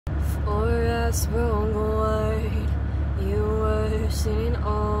or a spoken word. You were sitting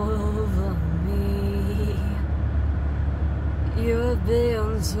over me. You've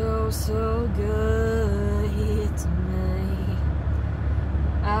been so good to me.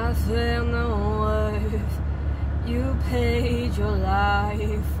 I felt no worth. You paid your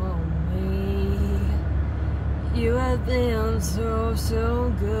life for me. You have been so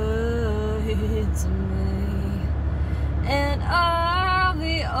good to me. And all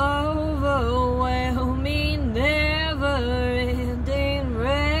the overwhelming, never-ending,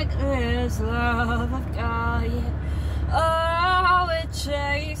 reckless love of God. Oh, it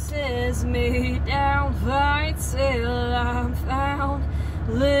chases me down, fights till I'm found,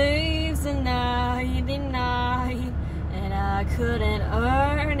 leaves the 99, and I couldn't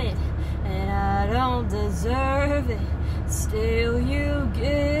earn it, and I don't deserve it. Still you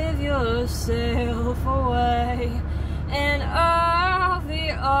give yourself away. And all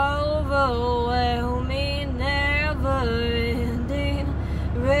the overwhelming, never-ending,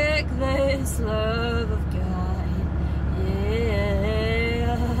 reckless love of God,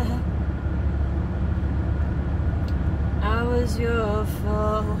 yeah. I was your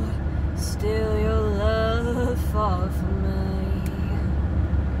foe, still your love fought for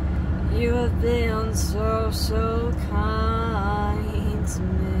me. You have been so kind to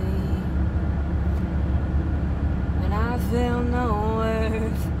me. I felt no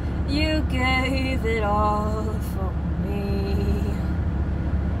worth. You gave it all for me.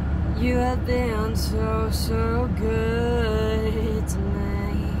 You have been so good to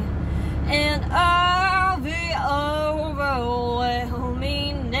me. And all the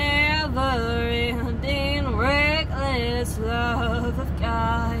overwhelming, never-ending, reckless love of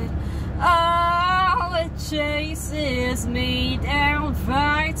God. Oh, it chases me down,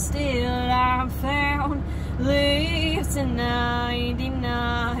 fights till I'm found, leaves to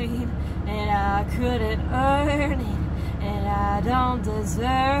 99, and I couldn't earn it, and I don't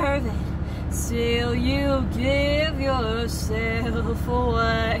deserve it. Still you give yourself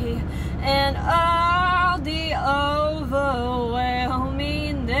away. And all the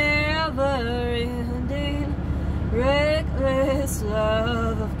overwhelming, never-ending, reckless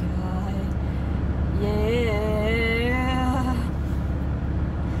love of God, yeah.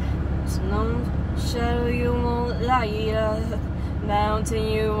 There's no shadow you won't light up, mountain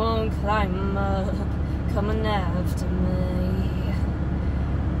you won't climb up, coming after me.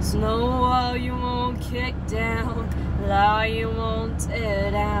 Snow wall you won't kick down, lie you won't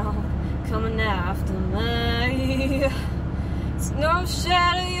tear down, coming after me. There's no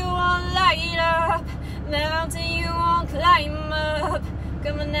shadow you won't light up, mountain you won't climb up,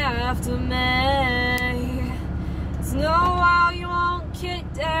 coming after me. There's no wall you won't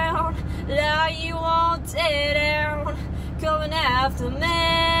kick down, lie you won't tear down, coming after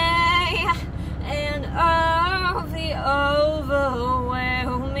me. And all the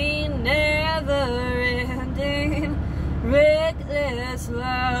overwhelming, never-ending, reckless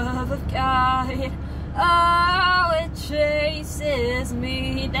love of God. Oh, it chases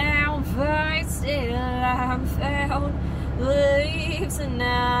me down, fights till I'm found, leaves a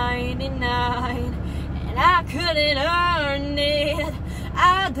 99, and I couldn't earn it,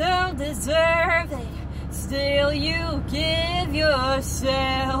 I don't deserve it. Still you give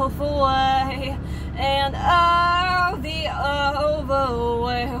yourself away. And all the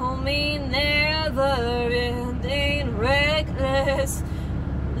overwhelming, never-ending, reckless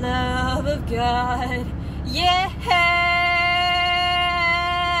love of God, yeah.